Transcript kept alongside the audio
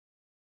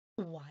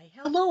Why,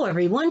 hello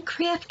everyone,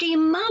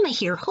 CraftyMama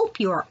here. Hope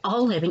you are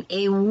all having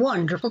a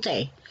wonderful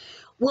day.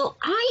 Well,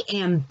 I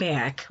am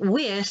back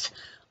with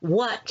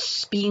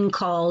what's being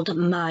called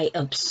my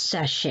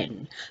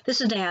obsession.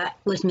 This is that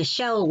with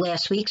Michelle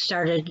last week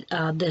started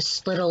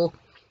this little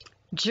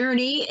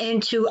journey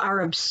into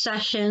our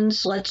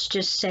obsessions, let's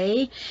just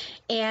say,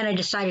 and I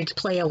decided to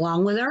play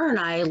along with her, and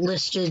I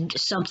listed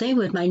something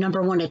with my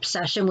number one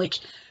obsession, which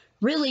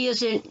really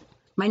isn't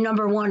my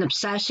number one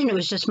obsession. It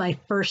was just my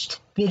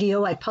first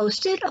video I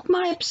posted of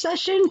my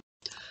obsession.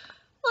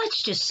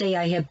 Let's just say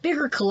I have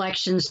bigger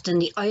collections than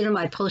the item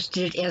I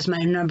posted as my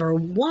number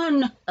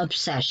one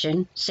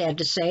obsession, sad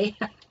to say.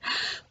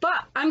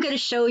 But I'm going to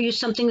show you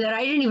something that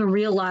I didn't even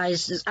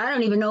realize. I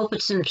don't even know if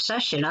it's an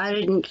obsession.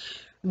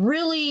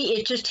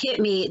 It just hit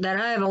me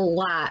that I have a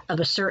lot of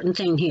a certain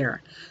thing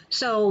here.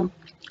 So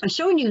I'm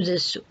showing you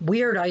this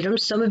weird item.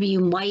 Some of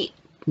you might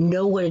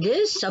know what it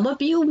is. Some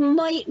of you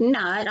might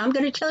not. I'm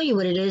going to tell you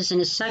what it is in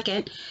a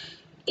second.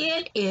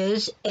 It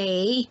is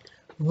a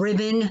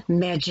ribbon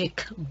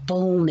magic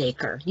bow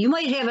maker. You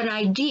might have an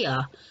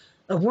idea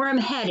of where I'm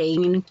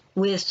heading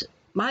with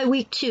my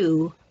week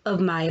 2 of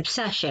my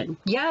obsession.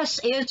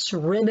 Yes, it's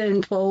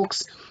ribbon,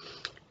 folks.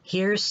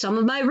 Here's some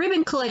of my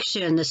ribbon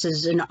collection. This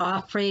is an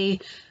Offray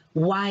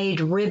wide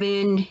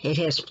ribbon. It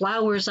has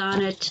flowers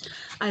on it.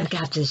 I've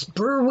got this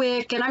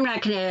Berwick, and I'm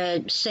not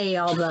going to say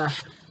all the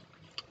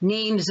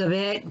names of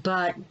it,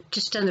 but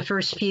just on the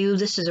first few,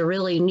 this is a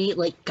really neat,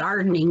 like,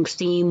 gardening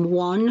theme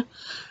one.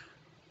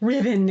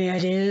 Ribbon,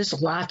 that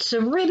is. Lots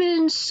of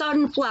ribbons.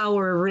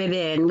 Sunflower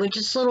ribbon with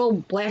just little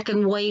black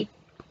and white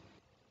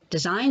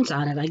designs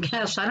on it, I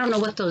guess. I don't know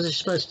what those are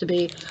supposed to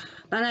be.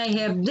 And I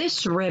have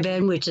this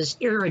ribbon, which is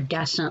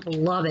iridescent.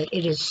 Love it.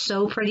 It is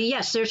so pretty.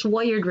 Yes, there's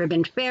wired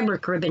ribbon,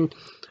 fabric ribbon,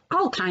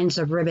 all kinds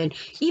of ribbon.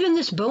 Even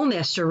this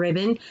Bowmaster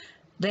ribbon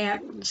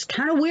that's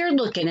kind of weird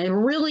looking. It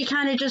really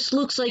kind of just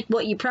looks like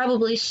what you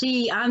probably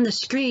see on the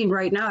screen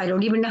right now. I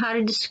don't even know how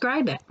to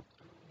describe it.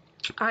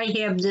 I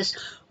have this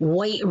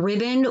white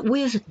ribbon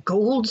with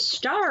gold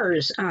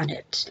stars on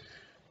it.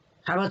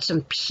 How about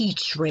some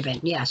peach ribbon?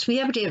 Yes, we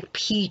have to have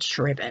peach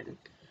ribbon.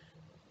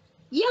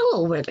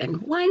 Yellow ribbon,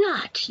 why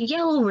not?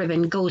 Yellow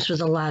ribbon goes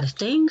with a lot of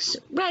things.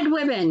 Red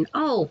ribbon,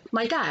 oh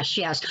my gosh,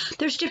 yes.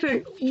 There's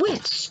different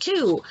widths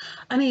too.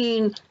 I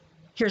mean,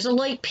 here's a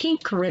light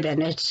pink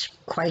ribbon. It's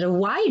quite a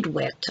wide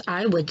width,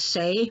 I would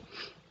say.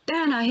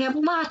 Then I have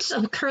lots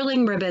of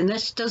curling ribbon.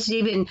 This doesn't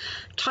even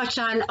touch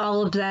on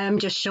all of them,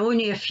 just showing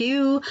you a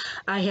few.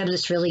 I have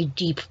this really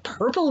deep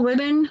purple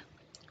ribbon.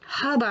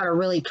 How about a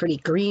really pretty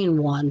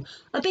green one?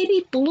 A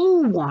baby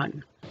blue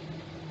one.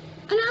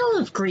 An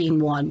olive green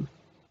one.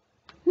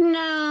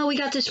 Now we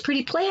got this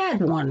pretty plaid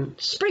one,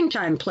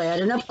 springtime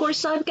plaid, and of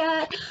course I've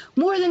got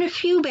more than a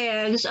few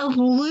bags of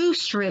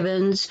loose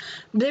ribbons.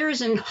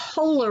 There's a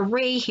whole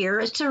array here.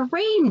 It's a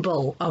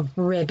rainbow of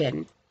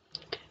ribbon.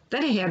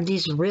 Then I have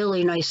these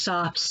really nice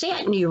soft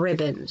satiny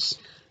ribbons.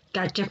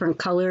 Got different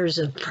colors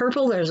of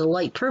purple. There's a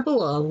light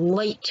purple, a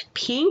light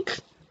pink.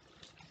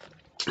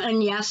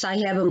 And yes,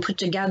 I have them put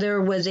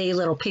together with a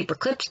little paper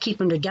clip to keep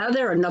them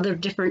together. Another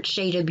different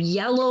shade of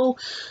yellow,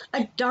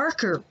 a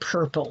darker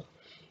purple.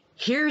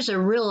 Here's a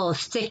real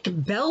thick,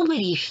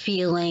 velvety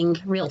feeling,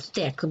 real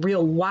thick,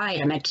 real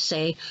wide, I meant to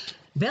say,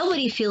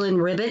 velvety feeling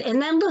ribbon. And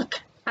then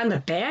look, on the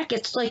back,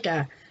 it's like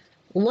a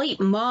light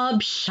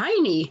mauve,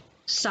 shiny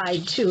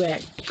side to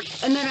it.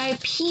 And then I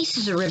have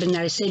pieces of ribbon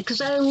that I saved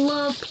because I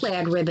love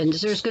plaid ribbons.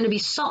 There's going to be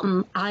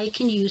something I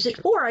can use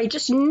it for. I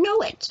just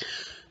know it.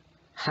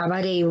 How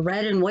about a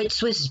red and white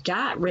Swiss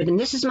dot ribbon?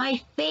 This is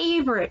my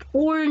favorite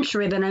orange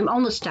ribbon. I'm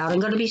almost out. I'm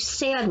going to be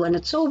sad when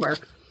it's over.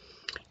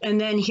 And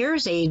then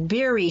here's a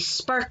very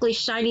sparkly,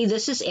 shiny,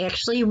 this is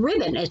actually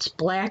ribbon. It's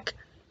black,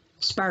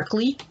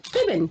 sparkly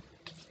ribbon.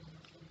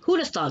 Who'd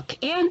have thunk?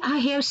 And I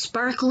have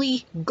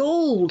sparkly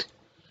gold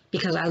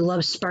because I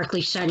love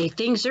sparkly, shiny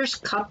things. There's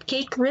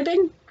cupcake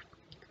ribbon.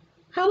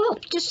 How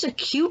about just a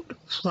cute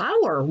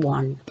flower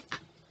one?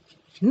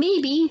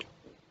 Maybe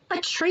a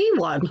tree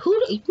one.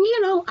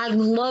 I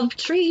love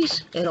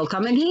trees. It'll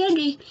come in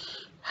handy.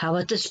 How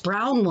about this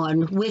brown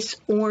one with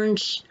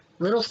orange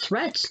little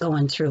threads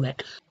going through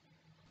it?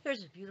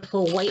 Here's a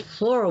beautiful white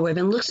floral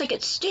ribbon. Looks like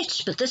it's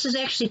stitched, but this is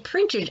actually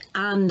printed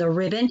on the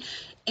ribbon.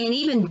 And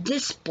even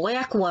this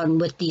black one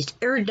with these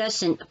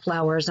iridescent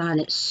flowers on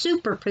it,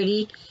 super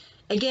pretty.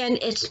 Again,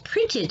 it's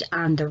printed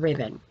on the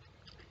ribbon.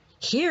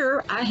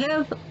 Here I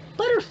have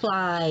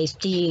butterflies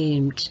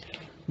themed.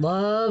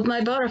 Love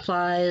my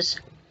butterflies.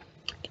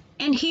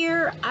 And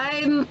here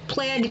I'm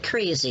plaid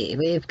crazy.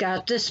 We've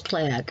got this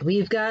plaid.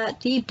 We've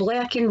got the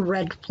black and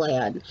red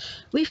plaid.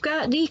 We've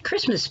got the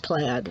Christmas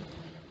plaid.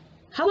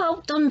 How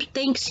about them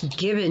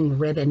Thanksgiving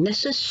ribbon?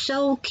 This is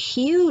so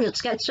cute.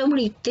 It's got so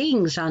many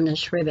things on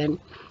this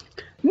ribbon.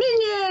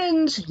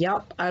 Minions!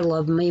 Yep, I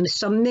love me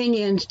some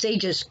Minions. They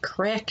just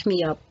cracked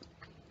me up.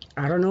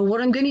 I don't know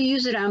what I'm going to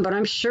use it on, but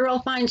I'm sure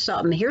I'll find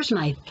something. Here's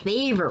my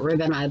favorite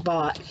ribbon I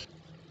bought.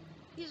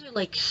 These are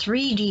like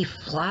 3D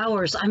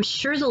flowers. I'm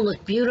sure they'll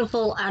look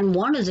beautiful on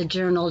one of the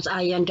journals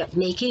I end up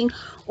making,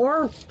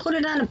 or put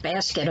it on a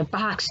basket, a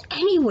box,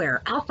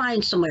 anywhere. I'll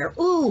find somewhere.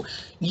 Ooh,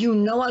 you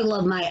know I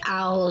love my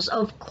owls.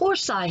 Of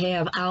course I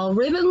have owl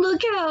ribbon.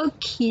 Look how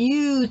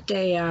cute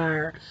they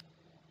are.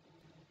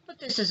 But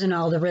this isn't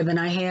all the ribbon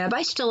I have.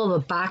 I still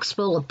have a box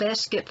full, a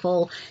basket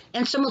full,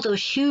 and some of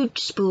those huge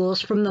spools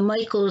from the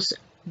Michaels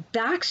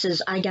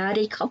boxes I got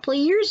a couple of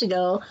years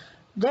ago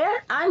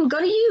that I'm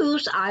going to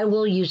use. I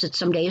will use it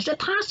someday. Is it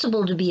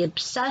possible to be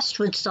obsessed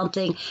with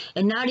something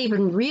and not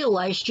even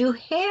realize you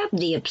have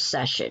the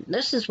obsession?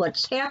 This is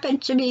what's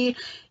happened to me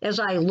as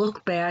I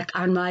look back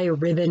on my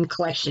ribbon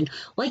collection.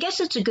 Well, I guess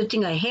it's a good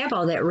thing I have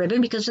all that ribbon,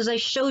 because as I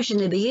showed you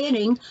in the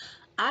beginning,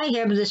 I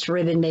have this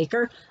ribbon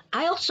maker.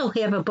 I also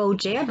have a bow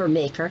jabber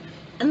maker.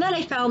 And then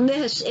I found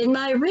this in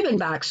my ribbon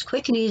box,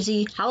 Quick and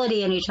Easy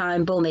Holiday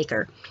Anytime Bow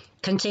Maker.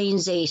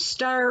 Contains a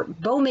star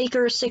bow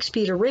maker, 6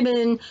 feet of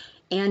ribbon,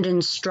 and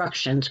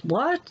instructions.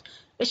 What?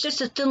 It's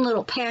just a thin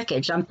little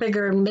package. I'm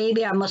figuring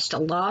maybe I must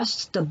have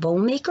lost the bow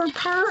maker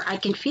part. I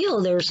can feel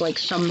there's like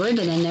some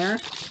ribbon in there.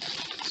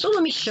 So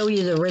let me show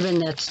you the ribbon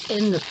that's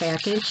in the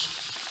package.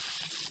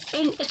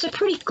 And it's a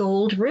pretty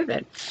gold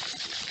ribbon.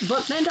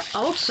 But then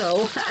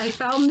also I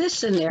found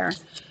this in there.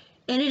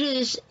 And it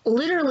is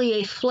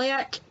literally a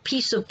flat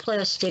piece of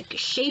plastic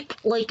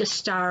shaped like a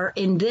star,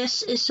 and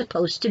this is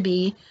supposed to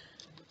be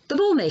the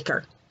bow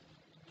maker.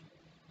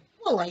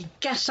 Well, I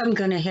guess I'm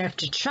going to have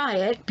to try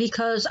it,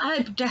 because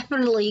I've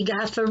definitely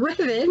got the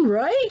ribbon,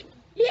 right?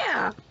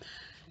 Yeah.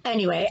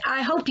 Anyway,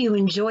 I hope you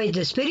enjoyed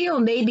this video.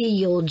 Maybe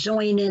you'll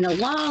join in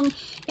along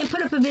and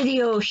put up a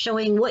video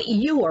showing what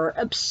your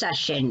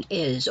obsession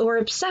is, or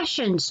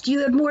obsessions. Do you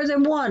have more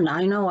than one?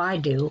 I know I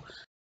do.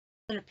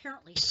 And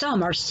apparently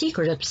some are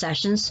secret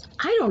obsessions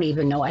I don't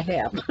even know I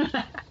have.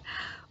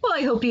 Well,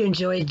 I hope you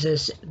enjoyed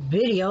this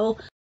video.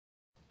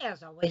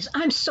 As always,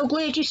 I'm so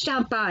glad you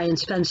stopped by and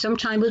spent some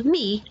time with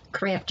me,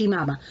 Crafty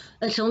Mama.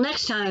 Until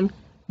next time,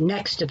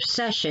 next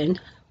obsession,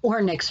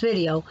 or next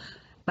video,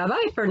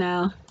 bye-bye for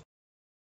now.